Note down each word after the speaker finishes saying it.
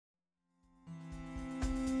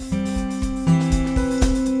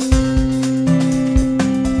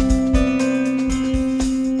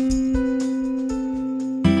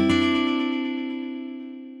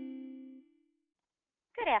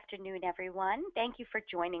everyone. Thank you for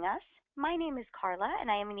joining us. My name is Carla,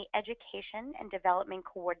 and I am the Education and Development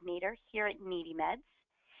Coordinator here at NeedyMeds.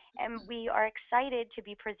 And we are excited to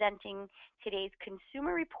be presenting today's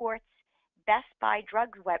Consumer Reports Best Buy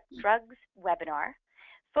Drugs webinar,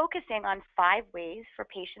 focusing on 5 ways for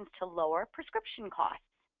patients to lower prescription costs.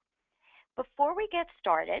 Before we get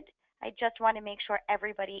started, I just want to make sure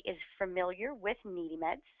everybody is familiar with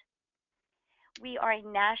NeedyMeds. We are a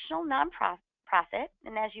national nonprofit,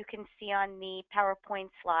 and as you can see on the PowerPoint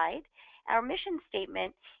slide, our mission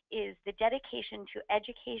statement is the dedication to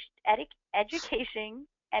education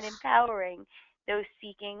and empowering those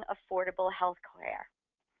seeking affordable health care.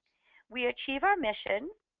 We achieve our mission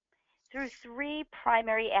through 3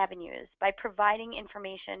 primary avenues: by providing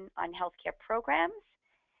information on healthcare programs,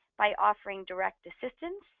 by offering direct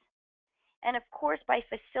assistance, and of course by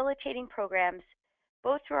facilitating programs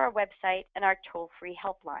both through our website and our toll-free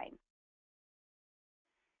helpline.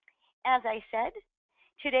 As I said,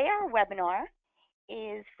 today our webinar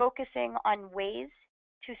is focusing on ways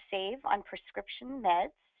to save on prescription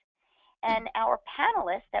meds, and our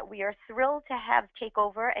panelist that we are thrilled to have take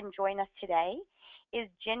over and join us today is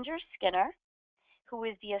Ginger Skinner, who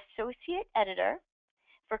is the Associate Editor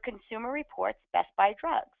for Consumer Reports Best Buy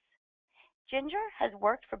Drugs. Ginger has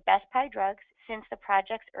worked for Best Buy Drugs since the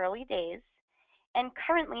project's early days and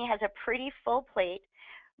currently has a pretty full plate,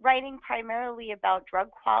 writing primarily about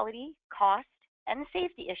drug quality, cost, and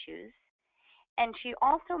safety issues. And she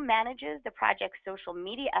also manages the project's social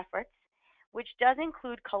media efforts, which does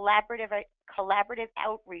include collaborative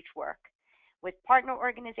outreach work with partner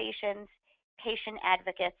organizations, patient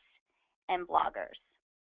advocates, and bloggers.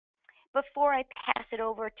 Before I pass it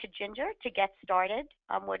over to Ginger to get started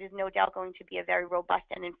on what is no doubt going to be a very robust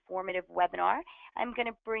and informative webinar, I'm going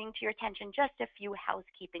to bring to your attention just a few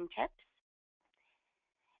housekeeping tips.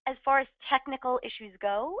 As far as technical issues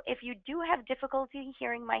go, if you do have difficulty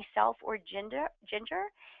hearing myself or Ginger,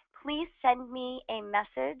 please send me a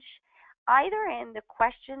message either in the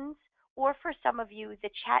questions or, for some of you, the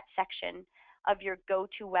chat section of your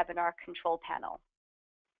GoToWebinar control panel.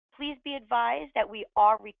 Please be advised that we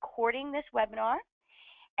are recording this webinar,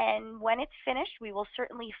 and when it's finished, we will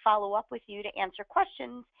certainly follow up with you to answer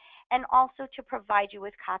questions and also to provide you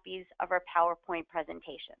with copies of our PowerPoint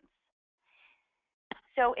presentations.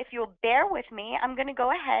 So if you'll bear with me, I'm going to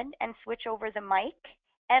go ahead and switch over the mic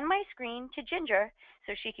and my screen to Ginger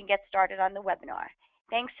so she can get started on the webinar.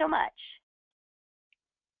 Thanks so much.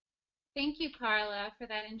 Thank you, Carla, for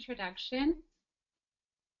that introduction.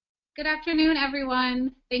 Good afternoon,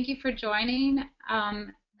 everyone. Thank you for joining.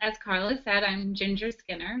 As Carla said, I'm Ginger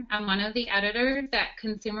Skinner. I'm one of the editors at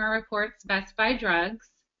Consumer Reports Best Buy Drugs.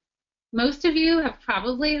 Most of you have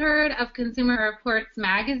probably heard of Consumer Reports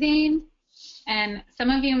magazine, and some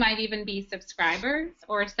of you might even be subscribers,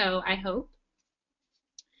 or so I hope.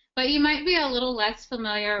 But you might be a little less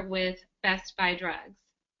familiar with Best Buy Drugs.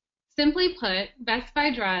 Simply put, Best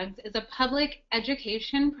Buy Drugs is a public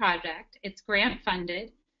education project. It's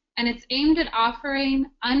grant-funded, and it's aimed at offering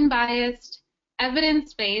unbiased,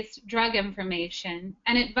 evidence-based drug information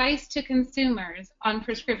and advice to consumers on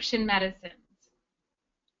prescription medicines.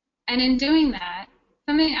 And in doing that,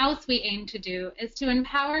 something else we aim to do is to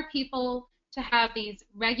empower people to have these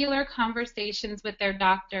regular conversations with their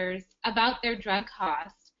doctors about their drug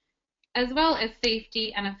costs, as well as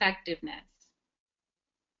safety and effectiveness.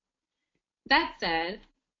 That said,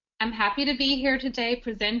 I'm happy to be here today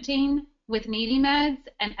presenting with NeedyMeds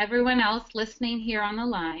and everyone else listening here on the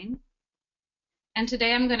line. And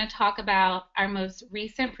today I'm going to talk about our most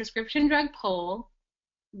recent prescription drug poll,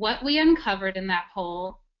 what we uncovered in that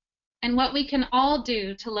poll, and what we can all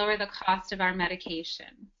do to lower the cost of our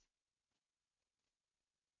medications.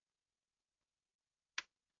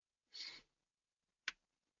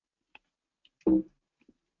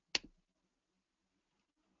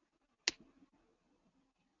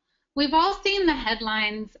 We've all seen the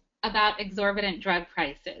headlines about exorbitant drug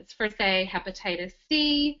prices for, say, hepatitis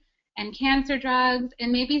C and cancer drugs,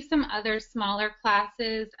 and maybe some other smaller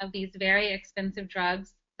classes of these very expensive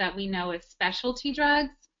drugs that we know as specialty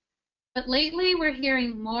drugs. But lately, we're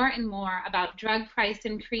hearing more and more about drug price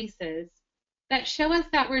increases that show us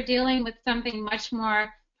that we're dealing with something much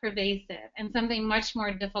more pervasive and something much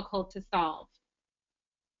more difficult to solve.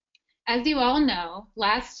 As you all know,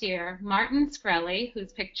 last year, Martin Shkreli,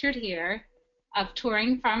 who's pictured here, of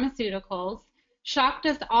Turing Pharmaceuticals, shocked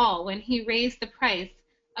us all when he raised the price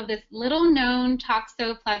of this little-known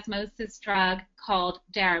toxoplasmosis drug called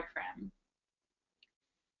Daraprim.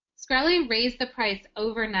 Shkreli raised the price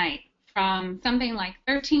overnight from something like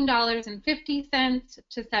 $13.50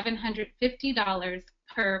 to $750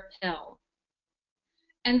 per pill.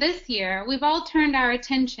 And this year, we've all turned our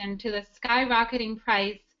attention to the skyrocketing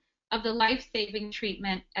price of the life-saving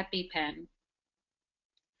treatment EpiPen.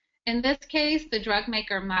 In this case, the drug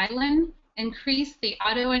maker Mylan increased the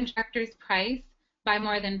auto-injector's price by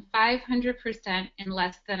more than 500% in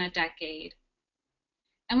less than a decade.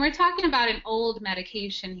 And we're talking about an old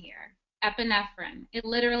medication here, epinephrine. It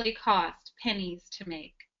literally cost pennies to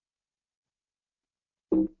make.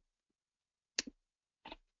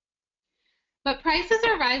 But prices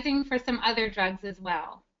are rising for some other drugs as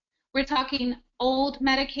well. We're talking old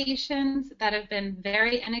medications that have been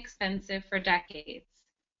very inexpensive for decades,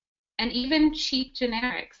 and even cheap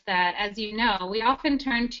generics that, as you know, we often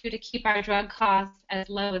turn to keep our drug costs as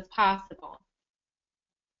low as possible.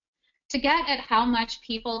 To get at how much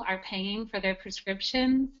people are paying for their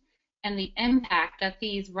prescriptions and the impact that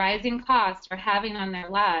these rising costs are having on their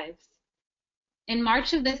lives, in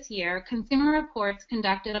March of this year, Consumer Reports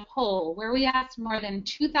conducted a poll where we asked more than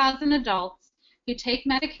 2,000 adults who take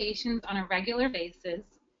medications on a regular basis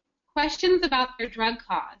questions about their drug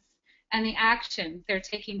costs and the actions they're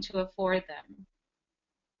taking to afford them.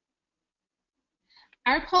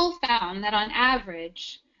 Our poll found that on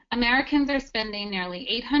average, Americans are spending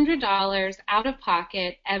nearly $800 out of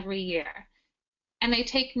pocket every year, and they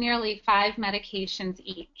take nearly 5 medications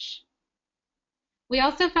each. We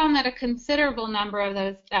also found that a considerable number of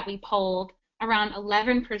those that we polled, around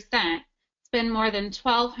 11%, spend more than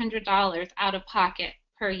 $1,200 out of pocket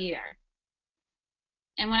per year.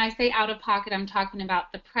 And when I say out of pocket, I'm talking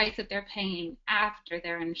about the price that they're paying after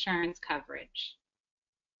their insurance coverage.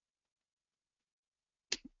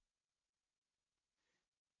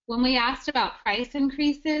 When we asked about price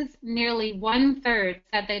increases, nearly 1/3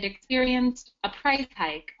 said they'd experienced a price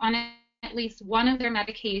hike on at least one of their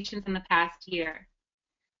medications in the past year.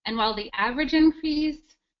 And while the average increase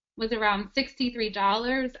was around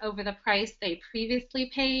 $63 over the price they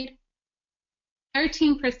previously paid,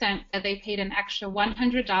 13% said they paid an extra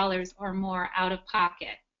 $100 or more out of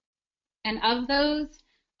pocket. And of those,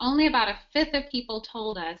 only about 1/5 of people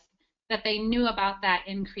told us that they knew about that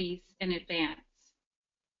increase in advance.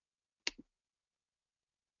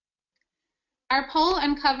 Our poll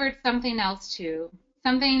uncovered something else too,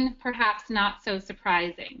 something perhaps not so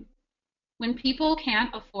surprising. When people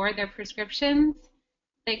can't afford their prescriptions,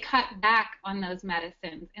 they cut back on those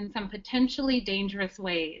medicines in some potentially dangerous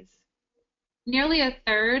ways. Nearly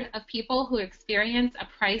 1/3 of people who experience a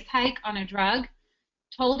price hike on a drug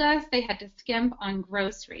told us they had to skimp on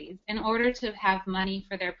groceries in order to have money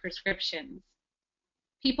for their prescriptions.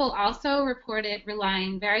 People also reported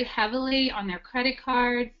relying very heavily on their credit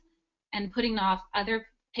cards and putting off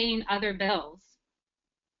paying other bills.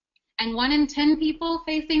 And 1 in 10 people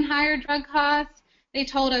facing higher drug costs, they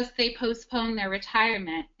told us they postponed their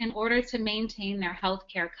retirement in order to maintain their health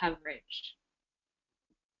care coverage.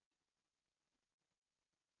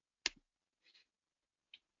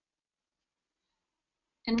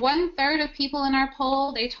 And 1/3 of people in our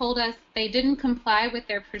poll, they told us they didn't comply with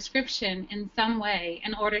their prescription in some way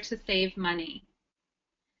in order to save money.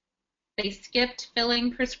 They skipped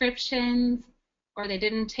filling prescriptions, or they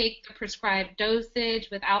didn't take the prescribed dosage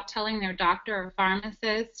without telling their doctor or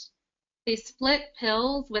pharmacist. They split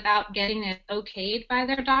pills without getting it okayed by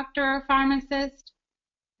their doctor or pharmacist.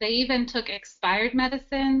 They even took expired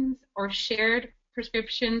medicines or shared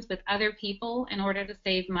prescriptions with other people in order to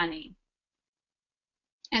save money.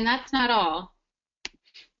 And that's not all.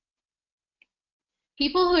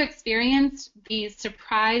 People who experienced these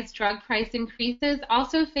surprise drug price increases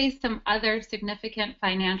also face some other significant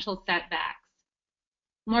financial setbacks.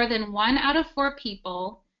 More than 1 out of 4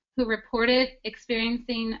 people who reported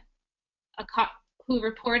experiencing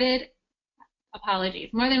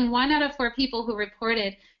more than 1 out of 4 people who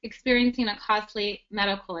reported experiencing a costly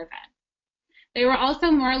medical event. They were also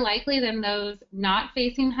more likely than those not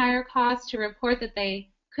facing higher costs to report that they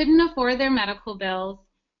couldn't afford their medical bills,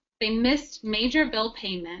 they missed major bill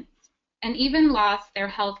payments, and even lost their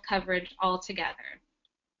health coverage altogether.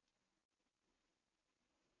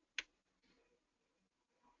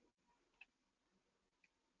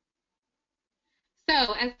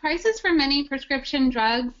 So, as prices for many prescription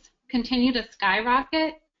drugs continue to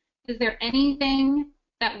skyrocket, is there anything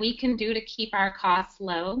that we can do to keep our costs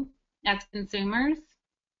low as consumers?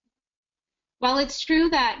 While it's true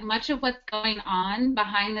that much of what's going on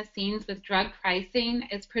behind the scenes with drug pricing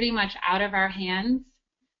is pretty much out of our hands,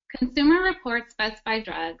 Consumer Reports Best Buy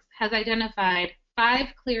Drugs has identified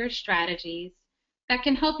 5 clear strategies that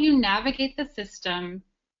can help you navigate the system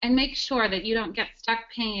and make sure that you don't get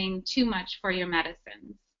stuck paying too much for your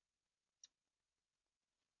medicines.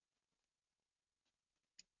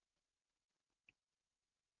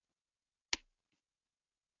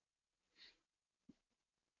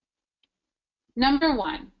 Number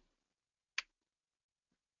one,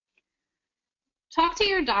 talk to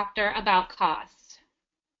your doctor about cost.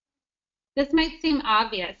 This might seem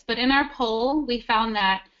obvious, but in our poll, we found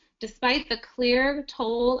that despite the clear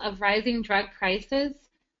toll of rising drug prices,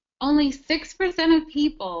 only 6% of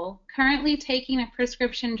people currently taking a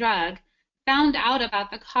prescription drug found out about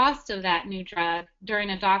the cost of that new drug during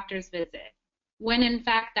a doctor's visit, when in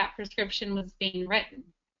fact that prescription was being written.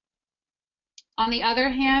 On the other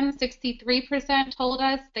hand, 63% told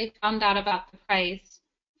us they found out about the price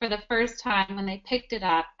for the first time when they picked it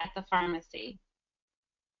up at the pharmacy.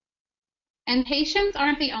 And patients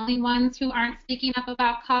aren't the only ones who aren't speaking up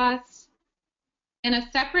about costs. In a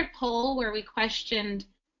separate poll where we questioned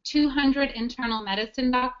 200 internal medicine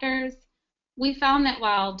doctors, we found that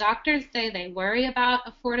while doctors say they worry about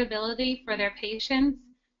affordability for their patients,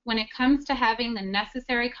 when it comes to having the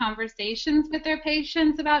necessary conversations with their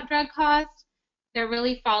patients about drug costs, they're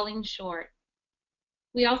really falling short.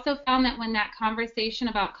 We also found that when that conversation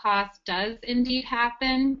about cost does indeed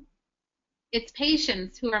happen, it's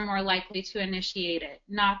patients who are more likely to initiate it,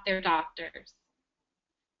 not their doctors.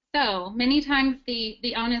 So many times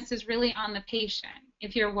the onus is really on the patient.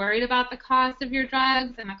 If you're worried about the cost of your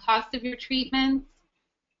drugs and the cost of your treatments,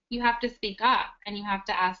 you have to speak up and you have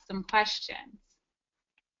to ask some questions.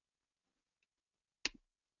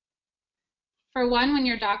 For one, when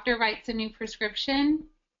your doctor writes a new prescription,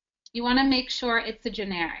 you want to make sure it's a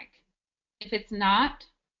generic. If it's not,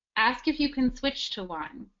 ask if you can switch to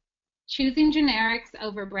one. Choosing generics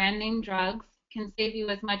over brand name drugs can save you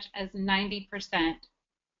as much as 90%.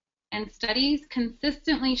 And studies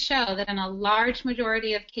consistently show that in a large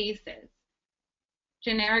majority of cases,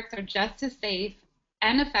 generics are just as safe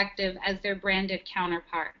and effective as their branded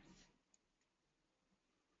counterparts.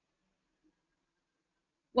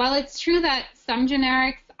 While it's true that some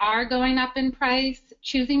generics are going up in price,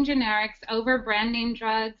 choosing generics over brand name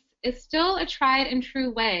drugs is still a tried and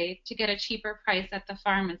true way to get a cheaper price at the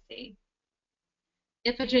pharmacy.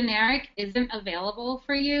 If a generic isn't available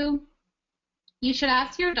for you, you should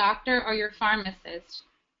ask your doctor or your pharmacist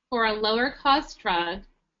for a lower cost drug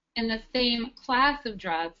in the same class of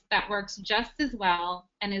drugs that works just as well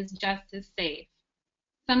and is just as safe,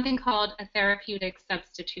 something called a therapeutic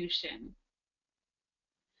substitution.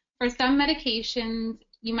 For some medications,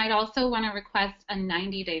 you might also want to request a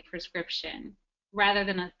 90-day prescription rather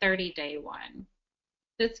than a 30-day one.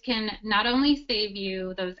 This can not only save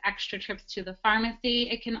you those extra trips to the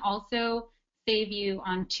pharmacy, it can also save you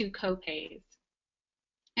on 2 copays.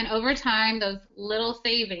 And over time, those little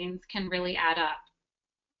savings can really add up.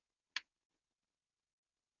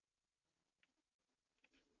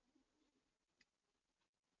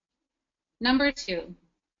 Number 2,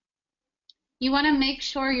 you want to make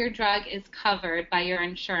sure your drug is covered by your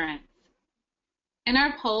insurance. In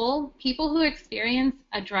our poll, people who experienced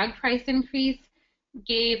a drug price increase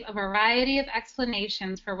gave a variety of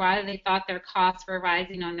explanations for why they thought their costs were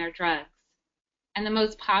rising on their drugs. And the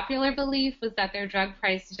most popular belief was that their drug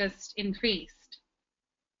price just increased.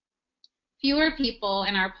 Fewer people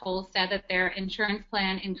in our poll said that their insurance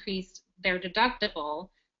plan increased their deductible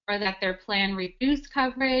or that their plan reduced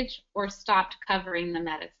coverage or stopped covering the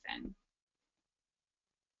medicine.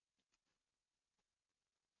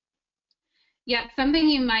 Yet something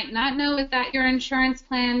you might not know is that your insurance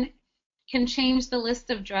plan can change the list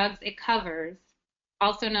of drugs it covers,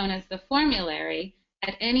 also known as the formulary,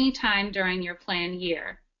 at any time during your plan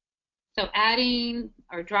year. So adding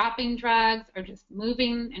or dropping drugs or just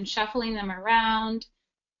moving and shuffling them around,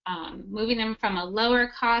 moving them from a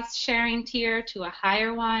lower cost sharing tier to a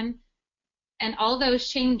higher one, and all those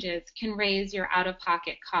changes can raise your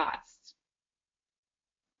out-of-pocket costs.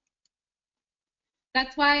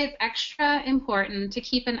 That's why it's extra important to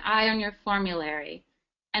keep an eye on your formulary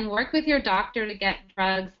and work with your doctor to get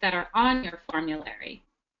drugs that are on your formulary.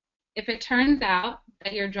 If it turns out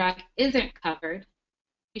that your drug isn't covered,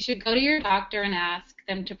 you should go to your doctor and ask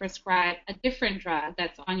them to prescribe a different drug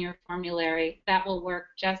that's on your formulary that will work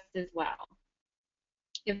just as well.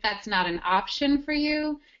 If that's not an option for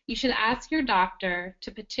you, you should ask your doctor to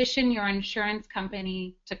petition your insurance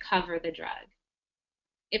company to cover the drug.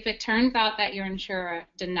 If it turns out that your insurer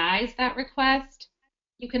denies that request,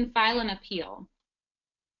 you can file an appeal.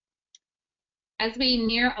 As we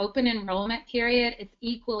near open enrollment period, it's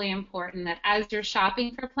equally important that as you're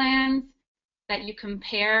shopping for plans, that you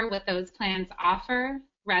compare what those plans offer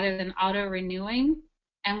rather than auto-renewing.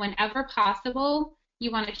 And whenever possible,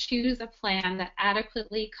 you want to choose a plan that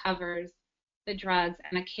adequately covers the drugs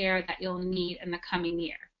and the care that you'll need in the coming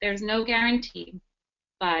year. There's no guarantee,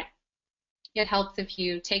 but it helps if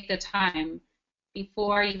you take the time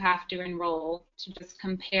before you have to enroll to just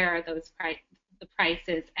compare those the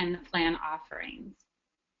prices and the plan offerings.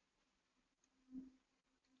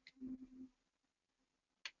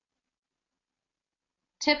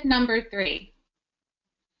 Tip number 3,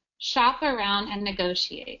 shop around and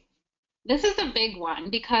negotiate. This is a big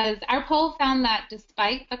one because our poll found that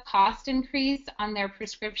despite the cost increase on their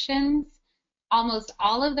prescriptions, almost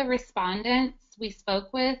all of the respondents we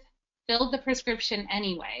spoke with filled the prescription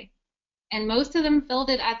anyway, and most of them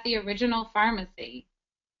filled it at the original pharmacy.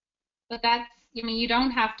 But you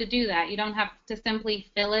don't have to do that. You don't have to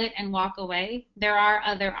simply fill it and walk away. There are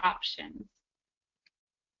other options.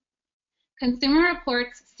 Consumer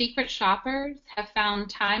Reports secret shoppers have found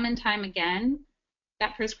time and time again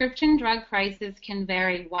that prescription drug prices can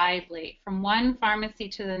vary widely from one pharmacy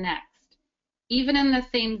to the next, even in the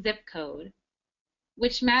same zip code,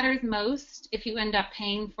 which matters most if you end up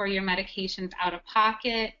paying for your medications out of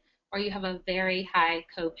pocket or you have a very high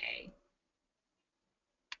copay.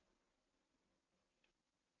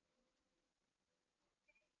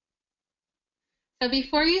 So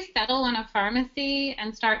before you settle on a pharmacy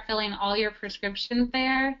and start filling all your prescriptions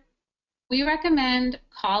there, we recommend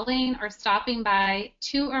calling or stopping by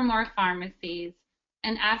 2 or more pharmacies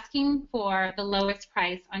and asking for the lowest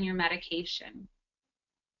price on your medication.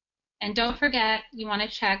 And don't forget, you want to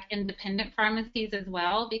check independent pharmacies as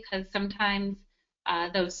well, because sometimes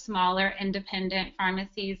those smaller independent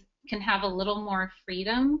pharmacies can have a little more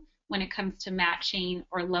freedom when it comes to matching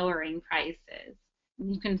or lowering prices.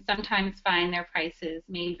 You can sometimes find their prices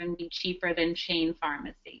may even be cheaper than chain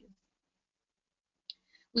pharmacies.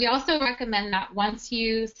 We also recommend that once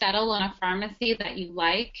you settle on a pharmacy that you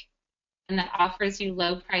like and that offers you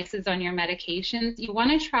low prices on your medications, you want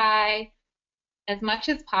to try as much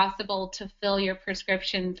as possible to fill your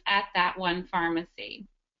prescriptions at that one pharmacy.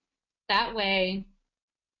 That way,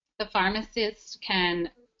 the pharmacist can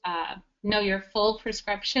know your full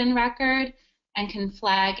prescription record and can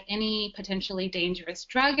flag any potentially dangerous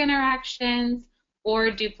drug interactions or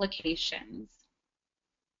duplications.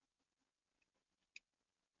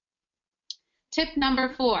 Tip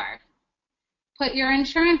number 4, put your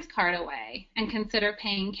insurance card away and consider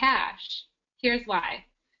paying cash. Here's why.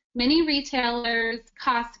 Many retailers,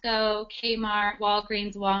 Costco, Kmart,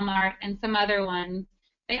 Walgreens, Walmart, and some other ones,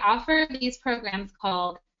 they offer these programs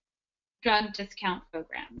called drug discount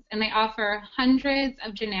programs, and they offer hundreds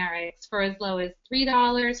of generics for as low as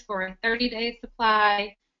 $3 for a 30-day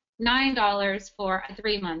supply, $9 for a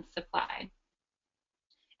 3-month supply.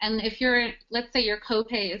 And if let's say your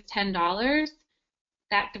copay is $10,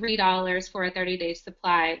 that $3 for a 30-day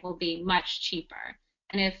supply will be much cheaper.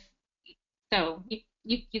 And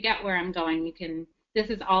you get where I'm going. This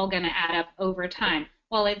is all going to add up over time.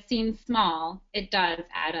 While it seems small, it does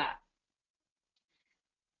add up.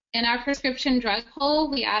 In our prescription drug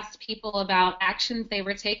poll, we asked people about actions they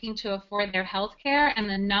were taking to afford their health care, and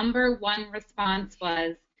the number 1 response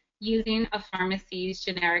was using a pharmacy's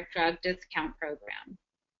generic drug discount program.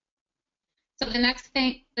 So the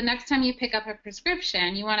next time you pick up a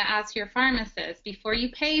prescription, you want to ask your pharmacist before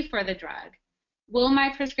you pay for the drug, will my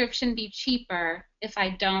prescription be cheaper if I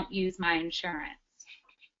don't use my insurance?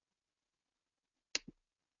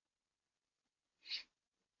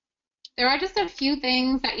 There are just a few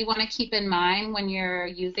things that you want to keep in mind when you're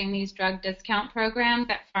using these drug discount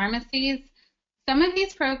programs at pharmacies. Some of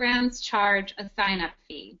these programs charge a sign-up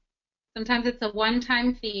fee. Sometimes it's a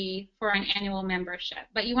one-time fee for an annual membership,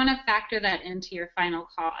 but you want to factor that into your final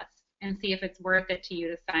cost and see if it's worth it to you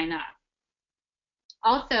to sign up.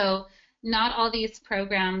 Also, not all these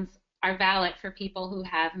programs are valid for people who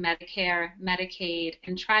have Medicare, Medicaid,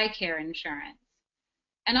 and TRICARE insurance.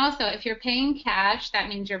 And also, if you're paying cash, that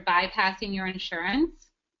means you're bypassing your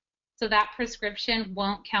insurance, so that prescription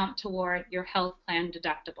won't count toward your health plan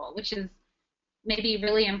deductible, which is maybe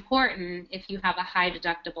really important if you have a high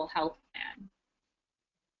deductible health plan.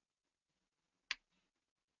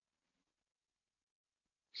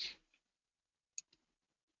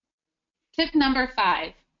 Tip number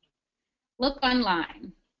 5, look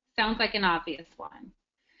online. Sounds like an obvious one.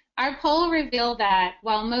 Our poll revealed that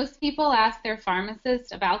while most people ask their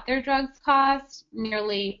pharmacist about their drugs cost,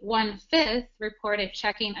 nearly 1/5 reported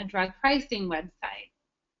checking a drug pricing website.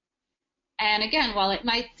 And again, while it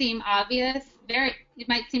might seem obvious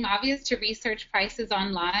to research prices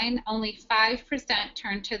online, only 5%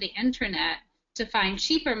 turn to the internet to find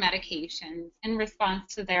cheaper medications in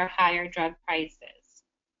response to their higher drug prices.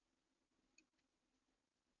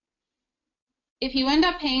 If you end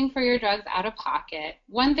up paying for your drugs out of pocket,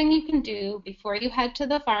 one thing you can do before you head to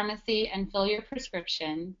the pharmacy and fill your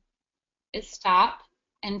prescription is stop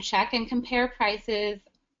and check and compare prices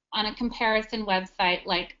on a comparison website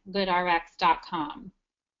like GoodRx.com.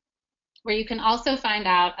 where you can also find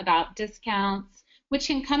out about discounts, which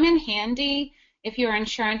can come in handy if your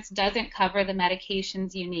insurance doesn't cover the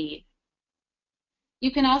medications you need.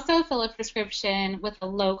 You can also fill a prescription with a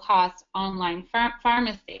low-cost online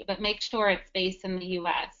pharmacy, but make sure it's based in the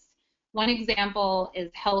US. One example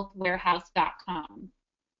is healthwarehouse.com.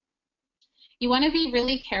 You want to be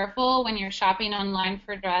really careful when you're shopping online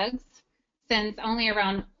for drugs, since only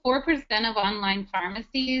around 4% of online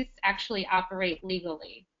pharmacies actually operate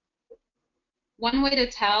legally. One way to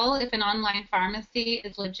tell if an online pharmacy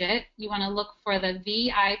is legit, you want to look for the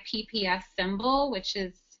VIPPS symbol, which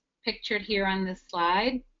is pictured here on this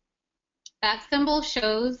slide. That symbol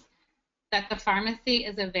shows that the pharmacy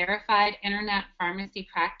is a verified internet pharmacy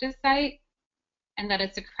practice site and that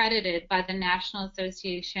it's accredited by the National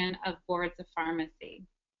Association of Boards of Pharmacy.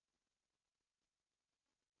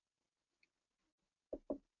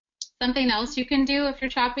 Something else you can do if you're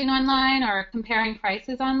shopping online or comparing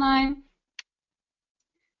prices online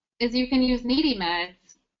is you can use NeedyMeds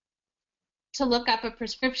to look up a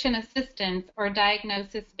prescription assistance or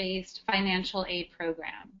diagnosis-based financial aid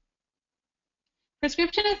program.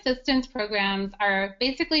 Prescription assistance programs are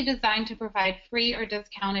basically designed to provide free or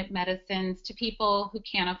discounted medicines to people who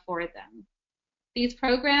can't afford them. These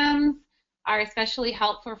programs are especially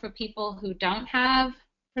helpful for people who don't have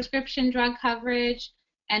prescription drug coverage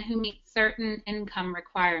and who meet certain income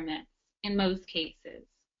requirements in most cases.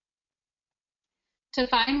 To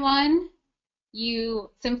find one,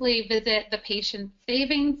 you simply visit the Patient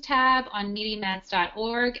Savings tab on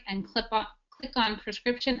NeedyMeds.org and click on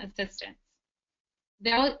Prescription Assistance.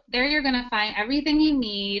 There you're going to find everything you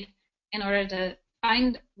need in order to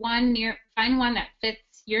find one that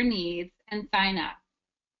fits your needs and sign up.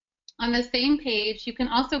 On the same page, you can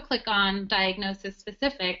also click on Diagnosis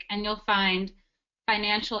Specific and you'll find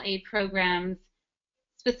financial aid programs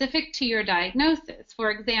specific to your diagnosis.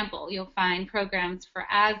 For example, you'll find programs for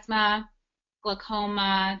asthma,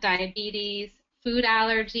 glaucoma, diabetes, food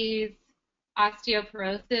allergies,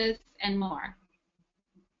 osteoporosis, and more.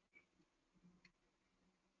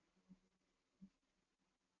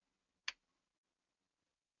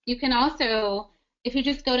 You can also, if you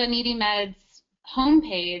just go to NeedyMeds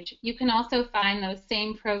homepage, you can also find those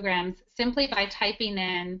same programs simply by typing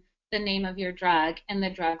in the name of your drug in the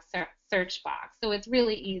drug search box. So it's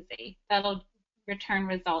really easy. That'll return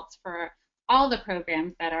results for all the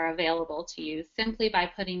programs that are available to you simply by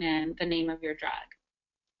putting in the name of your drug.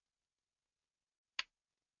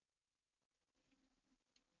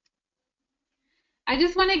 I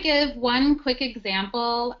just want to give one quick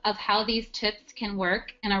example of how these tips can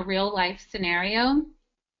work in a real life scenario.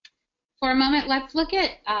 For a moment, let's look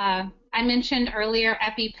at, I mentioned earlier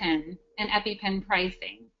EpiPen and EpiPen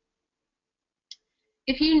pricing.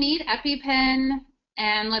 If you need EpiPen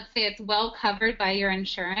and let's say it's well covered by your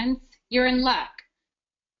insurance, you're in luck.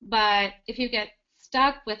 But if you get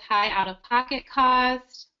stuck with high out-of-pocket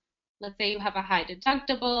costs, let's say you have a high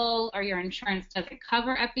deductible or your insurance doesn't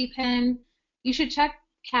cover EpiPen, you should check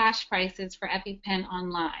cash prices for EpiPen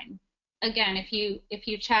online. Again, if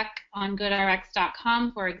you check on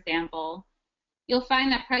goodrx.com, for example, you'll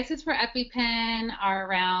find that prices for EpiPen are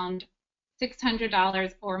around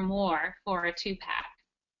 $600 or more for a 2-pack,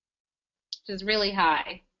 which is really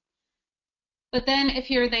high. But then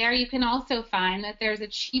if you're there, you can also find that there's a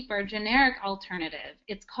cheaper generic alternative.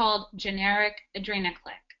 It's called generic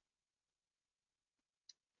Adrenaclick.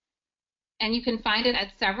 And you can find it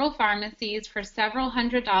at several pharmacies for several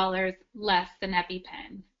 $100s less than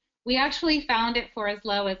EpiPen. We actually found it for as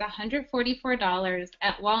low as $144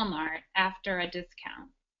 at Walmart after a discount.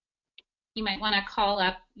 You might want to call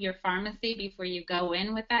up your pharmacy before you go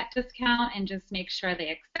in with that discount and just make sure they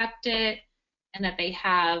accept it and that they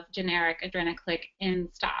have generic Adrenaclick in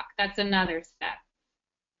stock. That's another step.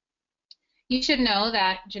 You should know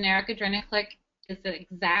that generic Adrenaclick is the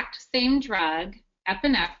exact same drug,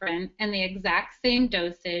 epinephrine, and the exact same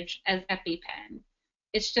dosage as EpiPen.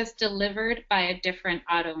 It's just delivered by a different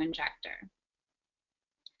auto-injector.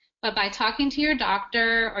 But by talking to your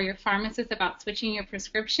doctor or your pharmacist about switching your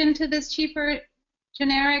prescription to this cheaper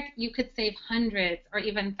generic, you could save hundreds or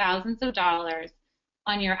even thousands of dollars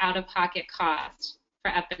on your out-of-pocket cost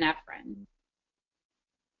for epinephrine.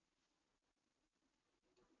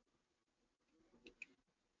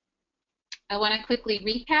 I want to quickly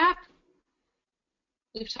recap.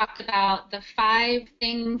 We've talked about the 5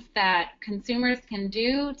 things that consumers can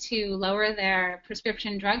do to lower their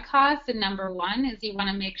prescription drug costs. And number 1 is you want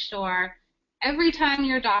to make sure every time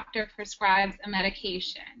your doctor prescribes a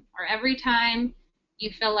medication or every time you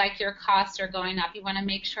feel like your costs are going up, you want to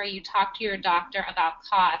make sure you talk to your doctor about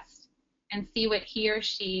costs and see what he or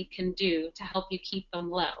she can do to help you keep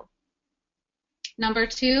them low. Number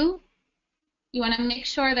two, you want to make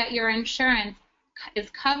sure that your insurance is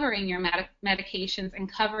covering your medications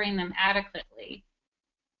and covering them adequately.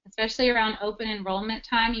 Especially around open enrollment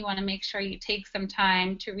time, you want to make sure you take some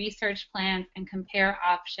time to research plans and compare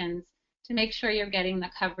options to make sure you're getting the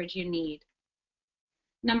coverage you need.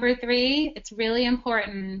 Number three, it's really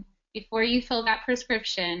important before you fill that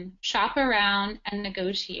prescription, shop around and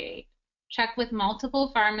negotiate. Check with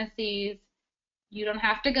multiple pharmacies. You don't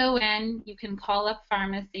have to go in, you can call up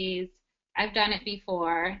pharmacies. I've done it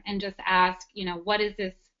before and just ask, what is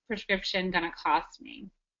this prescription going to cost me?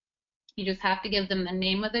 You just have to give them the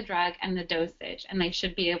name of the drug and the dosage, and they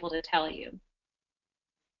should be able to tell you.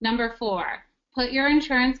 Number four, put your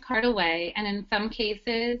insurance card away, and in some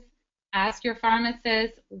cases, ask your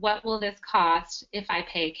pharmacist, what will this cost if I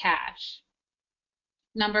pay cash?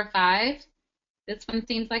 Number five, this one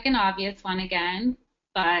seems like an obvious one again,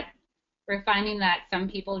 but we're finding that some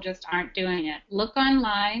people just aren't doing it. Look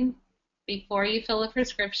online before you fill a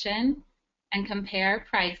prescription and compare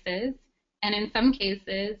prices. And in some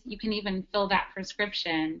cases, you can even fill that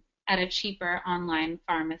prescription at a cheaper online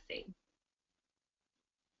pharmacy.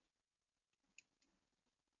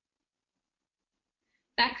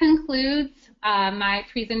 That concludes my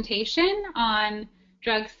presentation on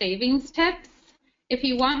drug savings tips. If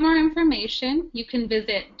you want more information, you can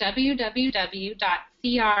visit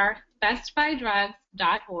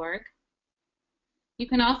www.crbestbuydrugs.org. You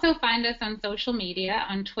can also find us on social media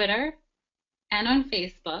on Twitter and on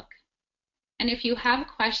Facebook. And if you have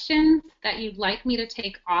questions that you'd like me to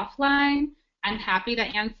take offline, I'm happy to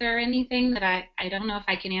answer anything that I don't know if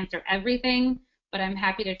I can answer everything, but I'm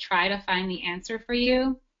happy to try to find the answer for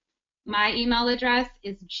you. My email address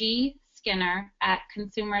is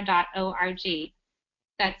gskinner@consumer.org.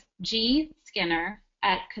 That's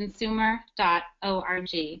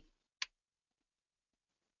gskinner@consumer.org.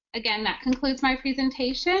 Again, that concludes my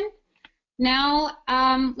presentation. Now,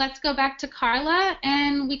 let's go back to Carla,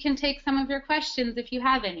 and we can take some of your questions if you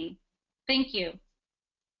have any. Thank you.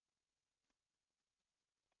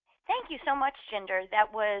 Thank you so much, Ginger.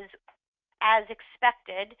 That was, as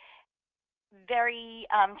expected, very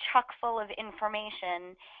chock full of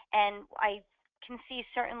information, and I can see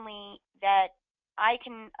certainly that I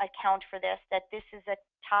can account for this, that this is a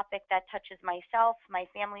topic that touches myself, my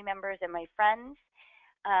family members, and my friends.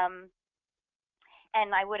 Um,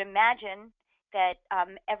 and I would imagine that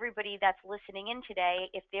everybody that's listening in today,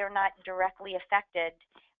 if they're not directly affected,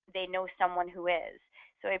 they know someone who is.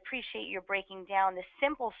 So I appreciate your breaking down the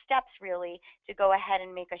simple steps really to go ahead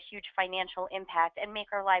and make a huge financial impact and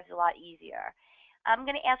make our lives a lot easier. I'm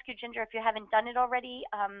going to ask you, Ginger, if you haven't done it already,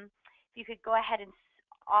 if you could go ahead and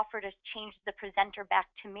offer to change the presenter back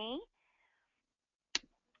to me.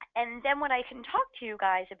 And then what I can talk to you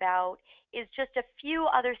guys about is just a few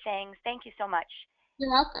other things. Thank you so much.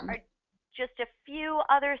 You're welcome. Are just a few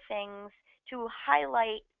other things to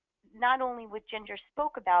highlight not only what Ginger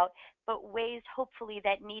spoke about, but ways hopefully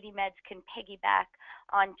that NeedyMeds can piggyback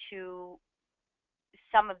onto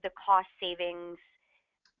some of the cost savings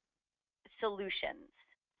solutions.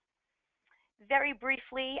 Very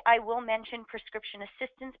briefly, I will mention prescription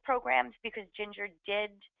assistance programs because Ginger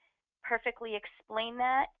did perfectly explain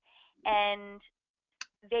that. And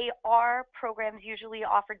they are programs usually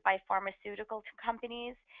offered by pharmaceutical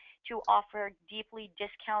companies to offer deeply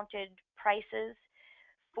discounted prices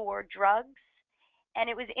for drugs. And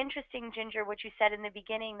it was interesting, Ginger, what you said in the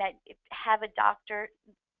beginning, that have a doctor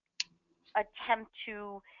attempt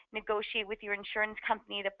to negotiate with your insurance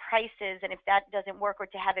company the prices, and if that doesn't work, or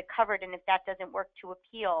to have it covered, and if that doesn't work, to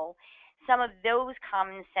appeal. Some of those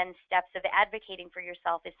common sense steps of advocating for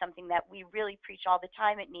yourself is something that we really preach all the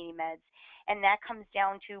time at NeedyMeds, and that comes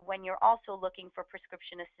down to when you're also looking for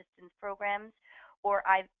prescription assistance programs or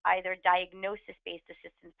either diagnosis-based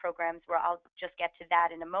assistance programs, where I'll just get to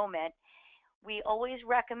that in a moment. We always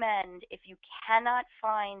recommend, if you cannot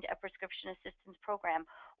find a prescription assistance program,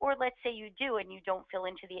 or let's say you do and you don't fall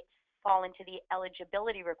into the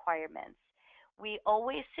eligibility requirements, we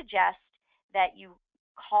always suggest that you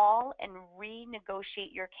call and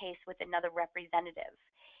renegotiate your case with another representative.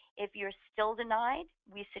 If you're still denied,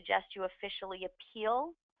 we suggest you officially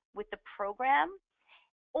appeal with the program,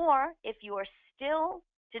 or if you are still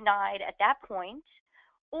denied at that point,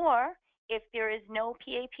 or if there is no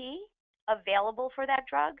PAP available for that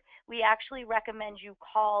drug, we actually recommend you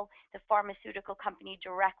call the pharmaceutical company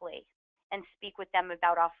directly and speak with them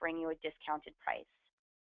about offering you a discounted price.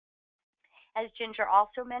 As Ginger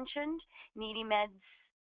also mentioned, NeedyMeds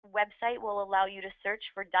website will allow you to search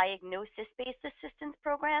for diagnosis-based assistance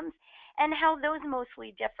programs, and how those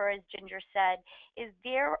mostly differ, as Ginger said, is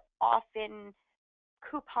they're often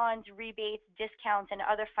coupons, rebates, discounts, and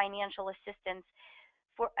other financial assistance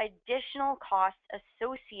for additional costs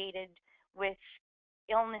associated with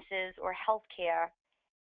illnesses or health care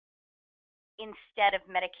instead of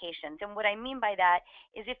medications. And what I mean by that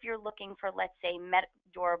is if you're looking for, let's say,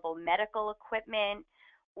 durable medical equipment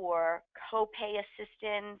or copay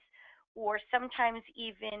assistance, or sometimes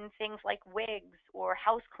even things like wigs or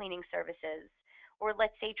house cleaning services, or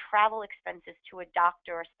let's say travel expenses to a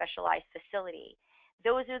doctor or specialized facility.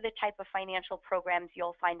 Those are the type of financial programs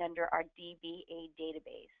you'll find under our DBA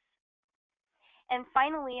database. And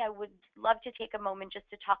finally, I would love to take a moment just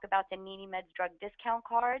to talk about the NeedyMeds drug discount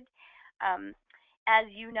card. Um,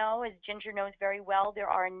 as you know, as Ginger knows very well, there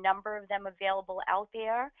are a number of them available out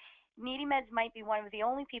there. NeedyMeds might be one of the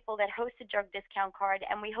only people that hosts a drug discount card,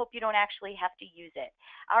 and we hope you don't actually have to use it.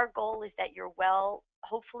 Our goal is that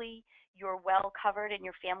hopefully you're well covered and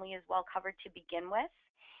your family is well covered to begin with.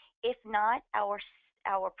 If not, our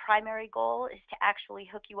primary goal is to actually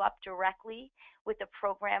hook you up directly with a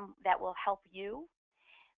program that will help you.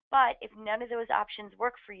 But if none of those options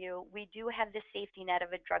work for you, we do have the safety net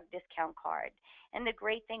of a drug discount card. And the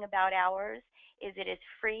great thing about ours is it is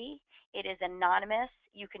free, it is anonymous,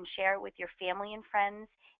 you can share it with your family and friends,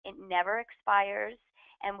 it never expires,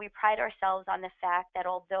 and we pride ourselves on the fact that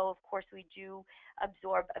although, of course, we do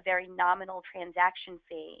absorb a very nominal transaction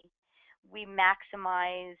fee, we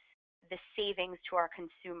maximize the savings to our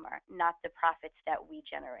consumer, not the profits that we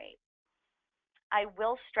generate. I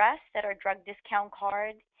will stress that our drug discount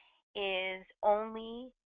card is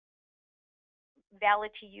only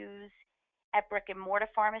valid to use at brick and mortar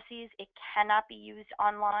pharmacies. It cannot be used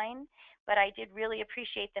online, but I did really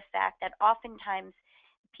appreciate the fact that oftentimes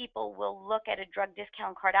people will look at a drug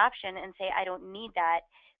discount card option and say, I don't need that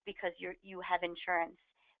because you have insurance.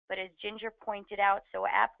 But as Ginger pointed out so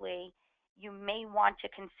aptly, you may want to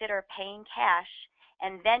consider paying cash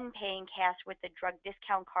and then paying cash with the drug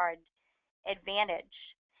discount card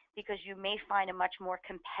advantage because you may find a much more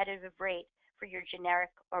competitive rate for your generic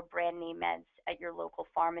or brand name meds at your local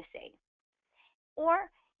pharmacy.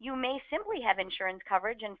 Or you may simply have insurance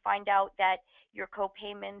coverage and find out that your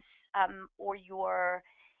copayments or your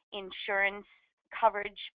insurance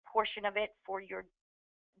coverage portion of it for your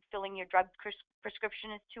filling your drug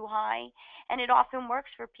prescription is too high. And it often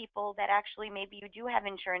works for people that actually maybe you do have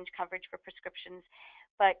insurance coverage for prescriptions,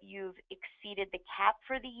 but you've exceeded the cap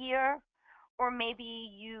for the year, or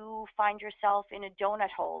maybe you find yourself in a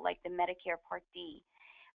donut hole like the Medicare Part D.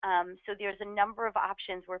 So there's a number of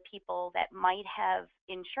options where people that might have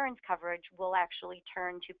insurance coverage will actually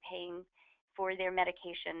turn to paying for their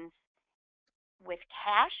medications with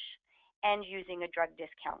cash and using a drug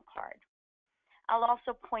discount card. I'll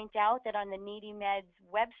also point out that on the NeedyMeds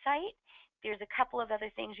website, there's a couple of other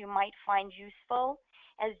things you might find useful.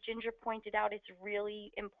 As Ginger pointed out, it's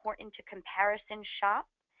really important to comparison shop.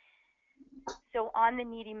 So on the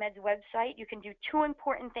NeedyMeds website, you can do two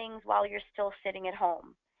important things while you're still sitting at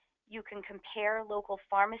home. You can compare local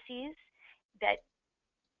pharmacies that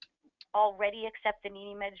already accept the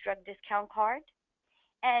NeedyMeds drug discount card,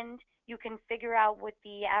 and you can figure out what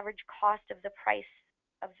the average cost of the price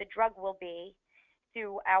of the drug will be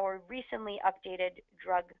through our recently updated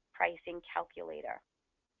drug pricing calculator.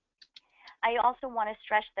 I also want to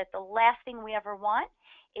stress that the last thing we ever want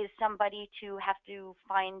is somebody to have to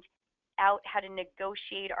find out how to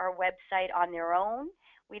negotiate our website on their own.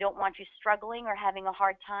 We don't want you struggling or having a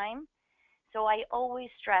hard time. So I always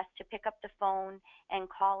stress to pick up the phone and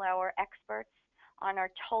call our experts on our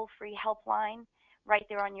toll-free helpline. Right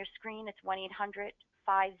there on your screen, it's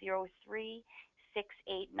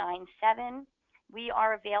 1-800-503-6897. We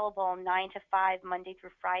are available 9 to 5 Monday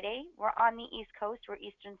through Friday. We're on the East Coast, we're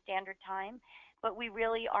Eastern Standard Time, but we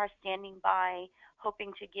really are standing by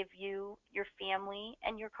hoping to give you, your family,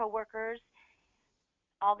 and your coworkers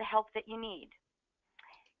all the help that you need.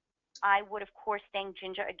 I would, of course, thank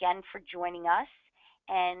Ginger again for joining us,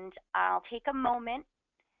 and I'll take a moment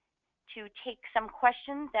to take some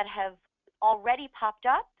questions that have already popped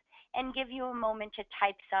up and give you a moment to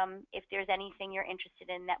type some if there's anything you're interested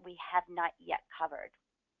in that we have not yet covered.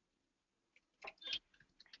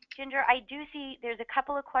 Ginger, I do see there's a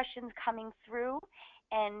couple of questions coming through,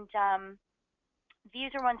 and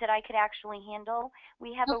these are ones that I could actually handle.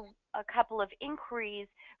 We have a couple of inquiries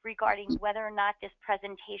regarding whether or not this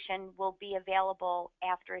presentation will be available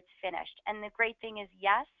after it's finished. And the great thing is,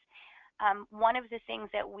 yes, one of the things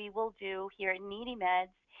that we will do here at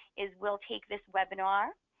NeedyMeds is we'll take this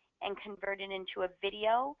webinar and convert it into a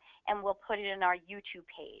video, and we'll put it in our YouTube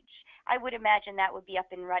page. I would imagine that would be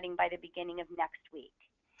up and running by the beginning of next week.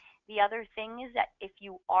 The other thing is that if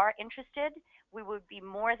you are interested, we would be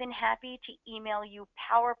more than happy to email you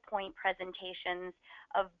PowerPoint presentations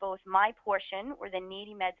of both my portion or the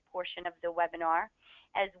NeedyMeds portion of the webinar,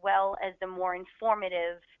 as well as the more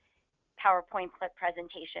informative PowerPoint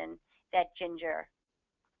presentation that Ginger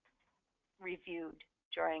reviewed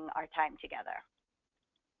during our time together.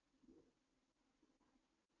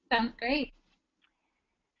 Sounds great.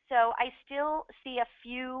 So I still see a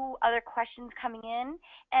few other questions coming in,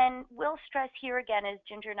 and we'll stress here again, as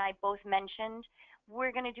Ginger and I both mentioned,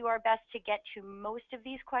 we're going to do our best to get to most of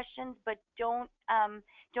these questions, but don't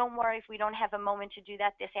worry if we don't have a moment to do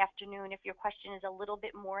that this afternoon. If your question is a little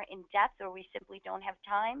bit more in depth or we simply don't have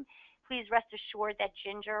time, please rest assured that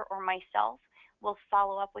Ginger or myself will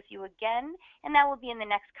follow up with you again, and that will be in the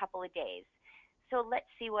next couple of days. So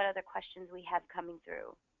let's see what other questions we have coming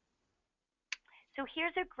through. So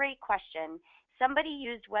here's a great question. Somebody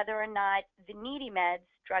used whether or not the NeedyMeds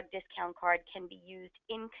drug discount card can be used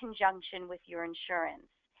in conjunction with your insurance.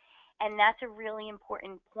 And that's a really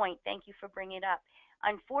important point. Thank you for bringing it up.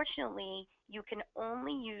 Unfortunately, you can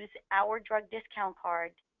only use our drug discount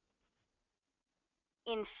card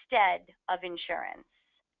instead of insurance.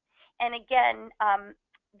 And again,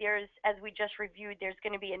 there's, as we just reviewed, there's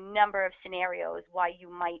going to be a number of scenarios why you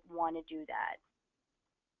might want to do that.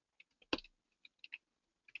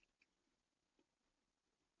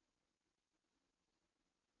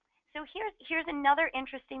 So here's another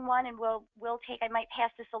interesting one, and we'll take. I might pass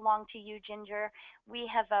this along to you, Ginger. We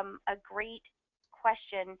have a great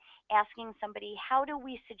question asking somebody, how do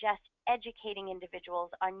we suggest educating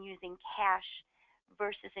individuals on using cash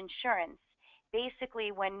versus insurance?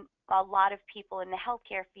 Basically, when a lot of people in the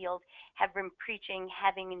healthcare field have been preaching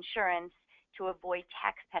having insurance to avoid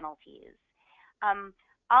tax penalties.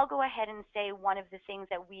 I'll go ahead and say one of the things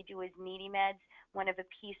that we do as NeedyMeds, one of a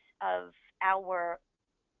piece of our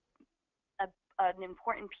an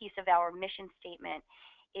important piece of our mission statement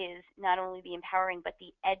is not only the empowering but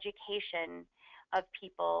the education of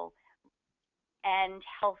people and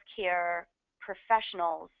healthcare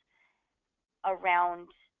professionals around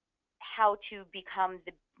how to become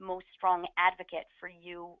the most strong advocate for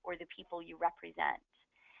you or the people you represent.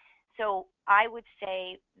 So I would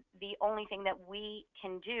say the only thing that we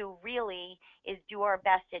can do really is do our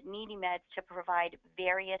best at NeedyMeds to provide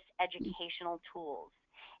various educational tools.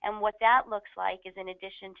 And what that looks like is, in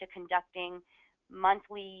addition to conducting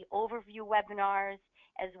monthly overview webinars,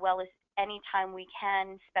 as well as anytime we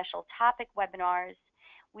can, special topic webinars,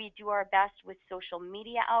 we do our best with social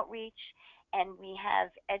media outreach, and we have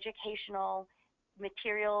educational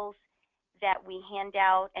materials that we hand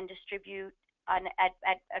out and distribute at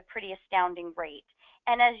a pretty astounding rate.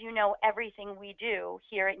 And as you know, everything we do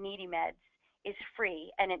here at NeedyMeds is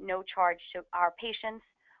free and at no charge to our patients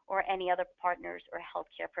or any other partners or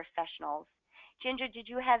healthcare professionals. Ginger, did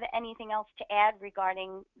you have anything else to add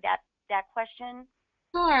regarding that question?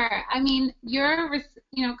 Sure. I mean,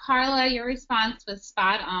 Carla, your response was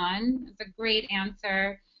spot on. It's a great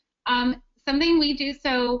answer. Something we do,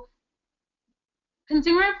 so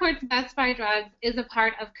Consumer Reports Best Buy Drugs is a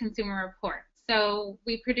part of Consumer Reports. So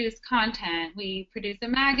we produce content, we produce a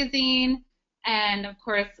magazine, and of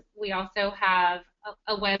course we also have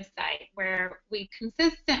a website where we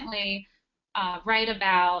consistently write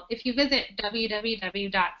about. If you visit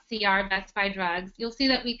www.crbestbuydrugs, you'll see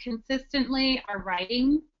that we consistently are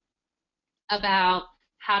writing about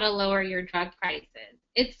how to lower your drug prices.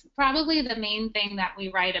 It's probably the main thing that we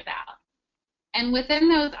write about. And within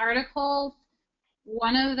those articles,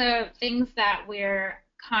 one of the things that we're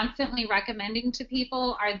constantly recommending to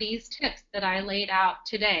people are these tips that I laid out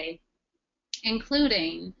today,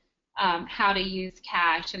 including how to use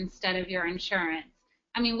cash instead of your insurance.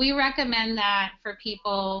 I mean, we recommend that for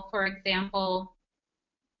people, for example,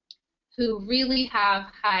 who really have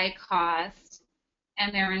high costs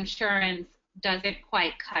and their insurance doesn't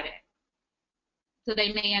quite cut it. So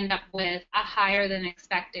they may end up with a higher than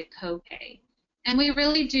expected copay. And we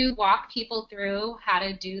really do walk people through how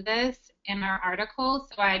to do this in our articles.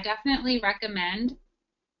 So I definitely recommend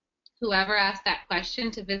whoever asked that question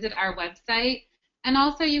to visit our website. And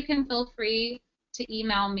also you can feel free to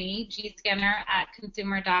email me,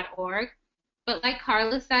 gskinner@consumer.org. But like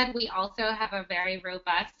Carla said, we also have a very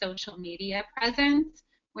robust social media presence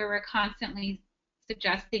where we're constantly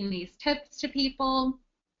suggesting these tips to people.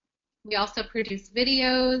 We also produce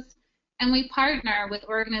videos, and we partner with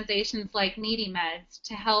organizations like NeedyMeds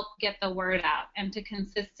to help get the word out and to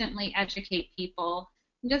consistently educate people.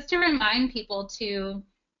 And just to remind people to,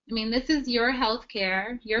 I mean, this is your health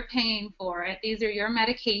care. You're paying for it. These are your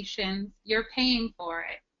medications. You're paying for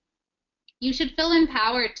it. You should feel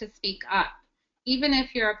empowered to speak up. even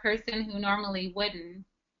if you're a person who normally wouldn't,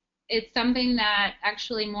 it's something that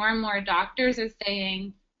actually more and more doctors are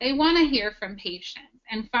saying they want to hear from patients.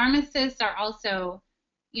 And pharmacists are also,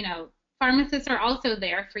 you know, pharmacists are also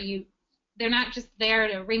there for you. They're not just there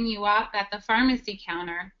to ring you up at the pharmacy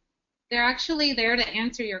counter. They're actually there to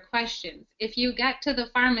answer your questions. If you get to the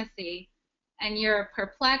pharmacy and you're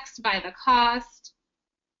perplexed by the cost,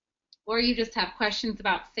 or you just have questions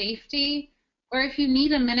about safety, or if you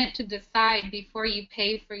need a minute to decide before you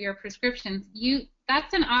pay for your prescriptions,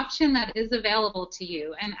 that's an option that is available to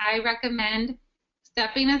you. And I recommend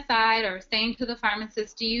stepping aside or saying to the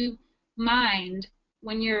pharmacist, do you mind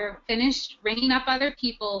when you're finished ringing up other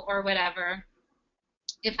people or whatever,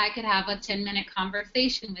 if I could have a 10-minute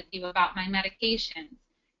conversation with you about my medications?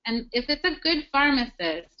 And if it's a good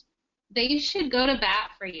pharmacist, they should go to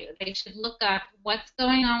bat for you. They should look up what's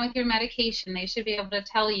going on with your medication. They should be able to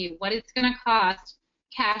tell you what it's going to cost,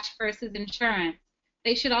 cash versus insurance.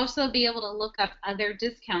 They should also be able to look up other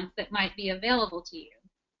discounts that might be available to you.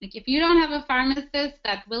 Like if you don't have a pharmacist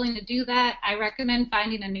that's willing to do that, I recommend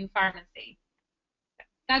finding a new pharmacy.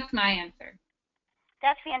 That's my answer.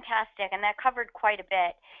 That's fantastic, and that covered quite a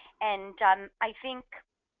bit. And I think,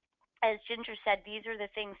 as Ginger said, these are the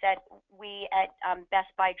things that we at Best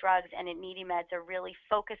Buy Drugs and at NeedyMeds are really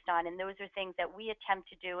focused on, and those are things that we attempt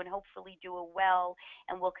to do and hopefully do well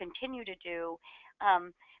and will continue to do.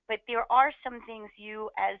 But there are some things you,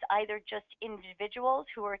 as either just individuals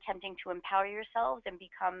who are attempting to empower yourselves and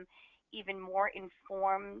become even more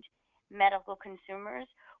informed medical consumers,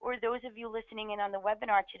 or those of you listening in on the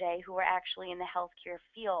webinar today who are actually in the healthcare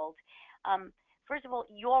field. Um, First of all,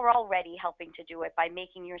 you're already helping to do it by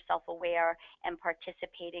making yourself aware and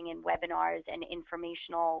participating in webinars and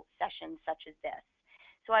informational sessions such as this.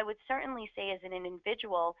 So I would certainly say as an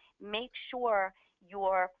individual, make sure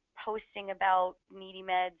you're posting about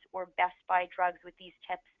NeedyMeds or Best Buy Drugs with these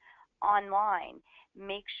tips online.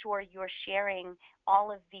 Make sure you're sharing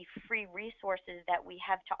all of the free resources that we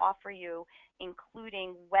have to offer you,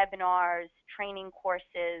 including webinars, training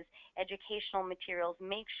courses, educational materials.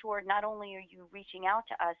 Make sure not only are you reaching out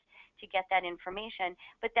to us to get that information,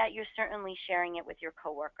 but that you're certainly sharing it with your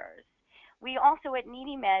coworkers. We also at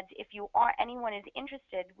NeedyMeds, if anyone is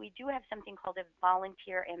interested, we do have something called a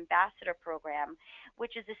volunteer ambassador program,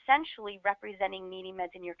 which is essentially representing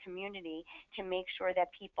NeedyMeds in your community to make sure that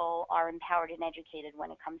people are empowered and educated when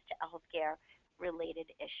it comes to healthcare related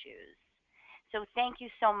issues. So thank you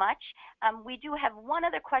so much. We do have one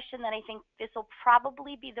other question that I think this will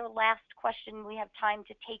probably be the last question we have time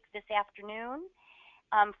to take this afternoon.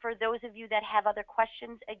 For those of you that have other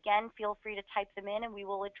questions, again, feel free to type them in and we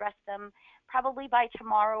will address them probably by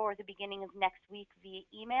tomorrow or the beginning of next week via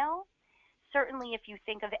email. Certainly, if you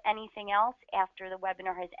think of anything else after the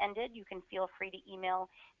webinar has ended, you can feel free to email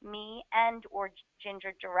me and or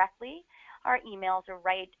Ginger directly. Our emails are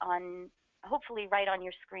hopefully right on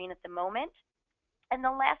your screen at the moment. And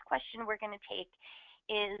the last question we're going to take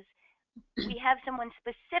is, we have someone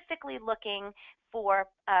specifically looking for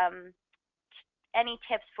any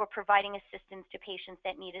tips for providing assistance to patients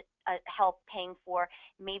that need help paying for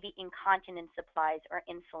maybe incontinence supplies or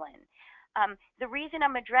insulin. The reason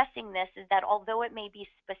I'm addressing this is that although it may be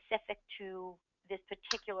specific to this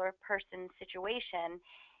particular person's situation,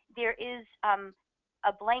 there is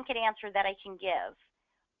a blanket answer that I can give.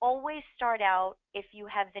 Always start out, if you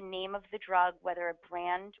have the name of the drug, whether a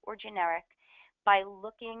brand or generic, by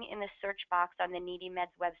looking in the search box on the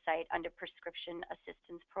NeedyMeds website under prescription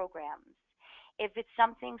assistance programs. If it's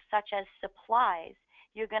something such as supplies,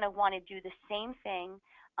 you're going to want to do the same thing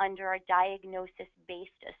under a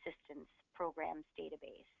diagnosis-based assistance programs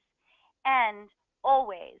database. And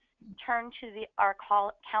always turn to our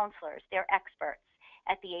counselors, they're experts,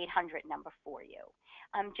 at the 800 number for you.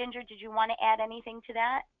 Ginger, did you want to add anything to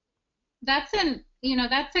that? That's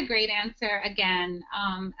a great answer again.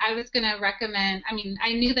 I was going to recommend, I mean,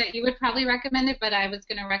 I knew that you would probably recommend it, but I was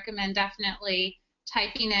going to recommend definitely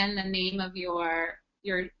typing in the name of your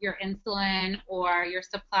insulin or your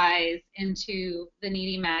supplies into the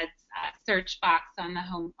NeedyMeds search box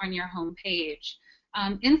on your home page.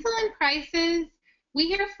 Insulin prices, we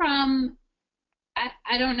hear from,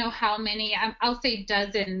 I don't know how many, I'll say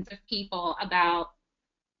dozens of people about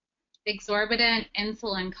exorbitant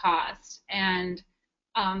insulin costs. And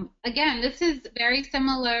again, this is very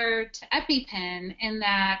similar to EpiPen in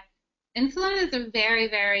that insulin is a very,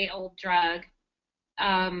 very old drug,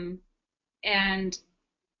 and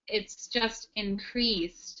it's just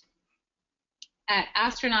increased at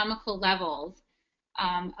astronomical levels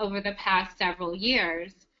over the past several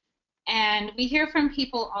years. And we hear from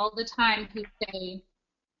people all the time who say,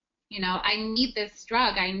 I need this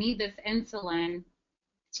drug, I need this insulin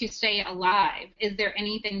to stay alive. Is there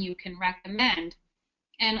anything you can recommend?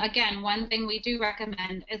 And again, one thing we do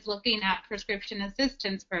recommend is looking at prescription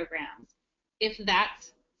assistance programs. If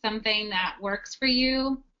that's something that works for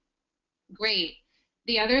you, great.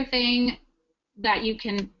 The other thing that you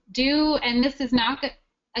can do, and this is not,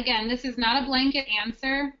 again, this is not a blanket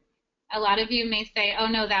answer. A lot of you may say, oh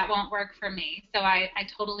no, that won't work for me. So I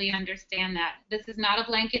totally understand that. This is not a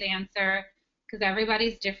blanket answer because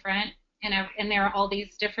everybody's different, and there are all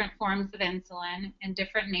these different forms of insulin and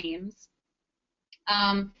different names.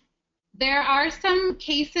 Um, there are some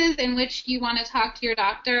cases in which you want to talk to your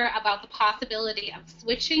doctor about the possibility of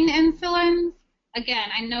switching insulins. Again,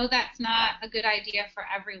 I know that's not a good idea for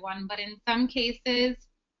everyone, but in some cases,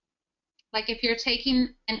 like if you're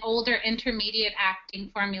taking an older intermediate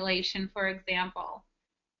acting formulation, for example,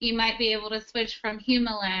 you might be able to switch from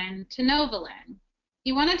Humulin to Novolin.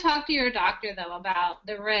 You want to talk to your doctor, though, about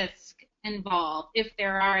the risk involved, if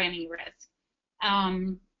there are any risks.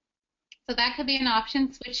 So that could be an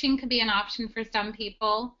option. Switching could be an option for some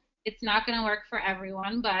people. It's not going to work for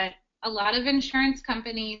everyone, but a lot of insurance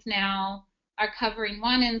companies now are covering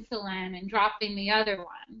one insulin and dropping the other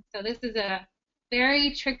one. So this is a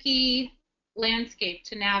very tricky landscape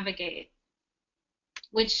to navigate,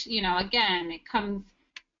 which, again, it comes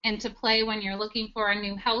into play when you're looking for a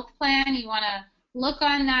new health plan. You want to look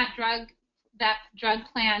on that drug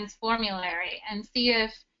plan's formulary and see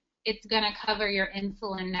if it's going to cover your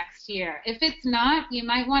insulin next year. If it's not, you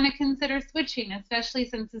might want to consider switching, especially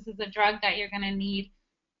since this is a drug that you're going to need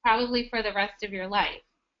probably for the rest of your life.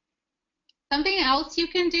 Something else you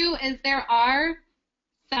can do is there are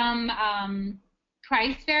some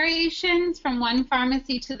price variations from one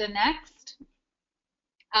pharmacy to the next.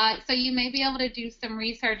 So you may be able to do some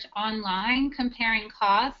research online comparing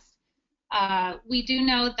costs. We do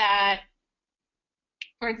know that,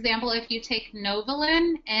 for example, if you take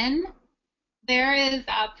Novolin in, there is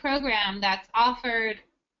a program that's offered,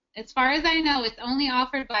 as far as I know, it's only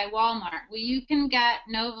offered by Walmart, where you can get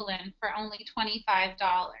Novolin for only $25.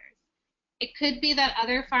 It could be that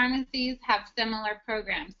other pharmacies have similar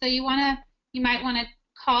programs. So you might want to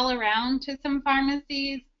call around to some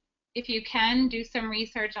pharmacies. If you can, do some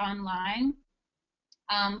research online.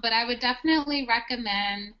 But I would definitely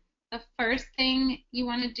recommend the first thing you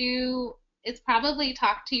want to do is probably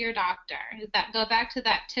talk to your doctor. Go back to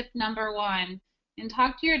that tip number one and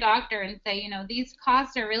talk to your doctor and say, these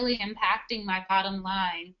costs are really impacting my bottom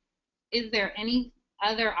line. Is there any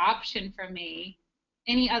other option for me?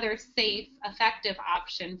 Any other safe, effective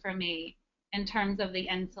option for me in terms of the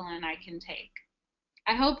insulin I can take?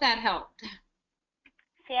 I hope that helped.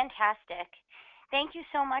 Fantastic. Thank you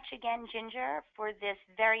so much again, Ginger, for this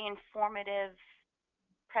very informative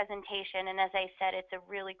presentation. And as I said, it's a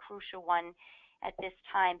really crucial one at this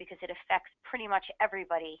time because it affects pretty much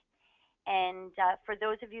everybody. And for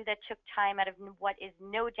those of you that took time out of what is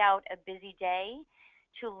no doubt a busy day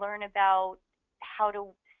to learn about how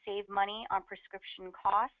to save money on prescription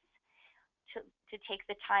costs, to take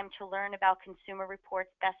the time to learn about Consumer Reports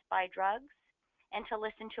Best Buy drugs, and to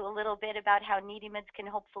listen to a little bit about how NeedyMeds can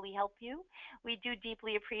hopefully help you. We do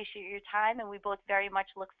deeply appreciate your time, and we both very much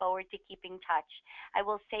look forward to keeping touch. I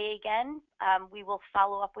will say again, we will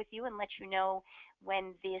follow up with you and let you know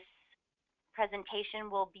when this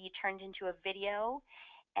presentation will be turned into a video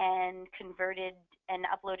and converted and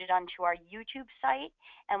uploaded onto our YouTube site.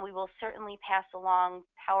 And we will certainly pass along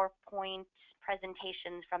PowerPoint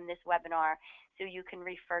presentations from this webinar so you can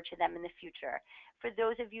refer to them in the future. For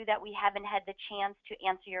those of you that we haven't had the chance to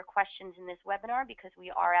answer your questions in this webinar because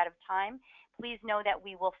we are out of time, please know that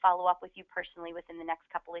we will follow up with you personally within the next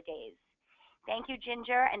couple of days. Thank you,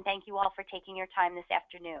 Ginger, and thank you all for taking your time this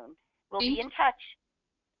afternoon. We'll be in touch.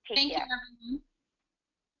 Take care. Thank you, everyone.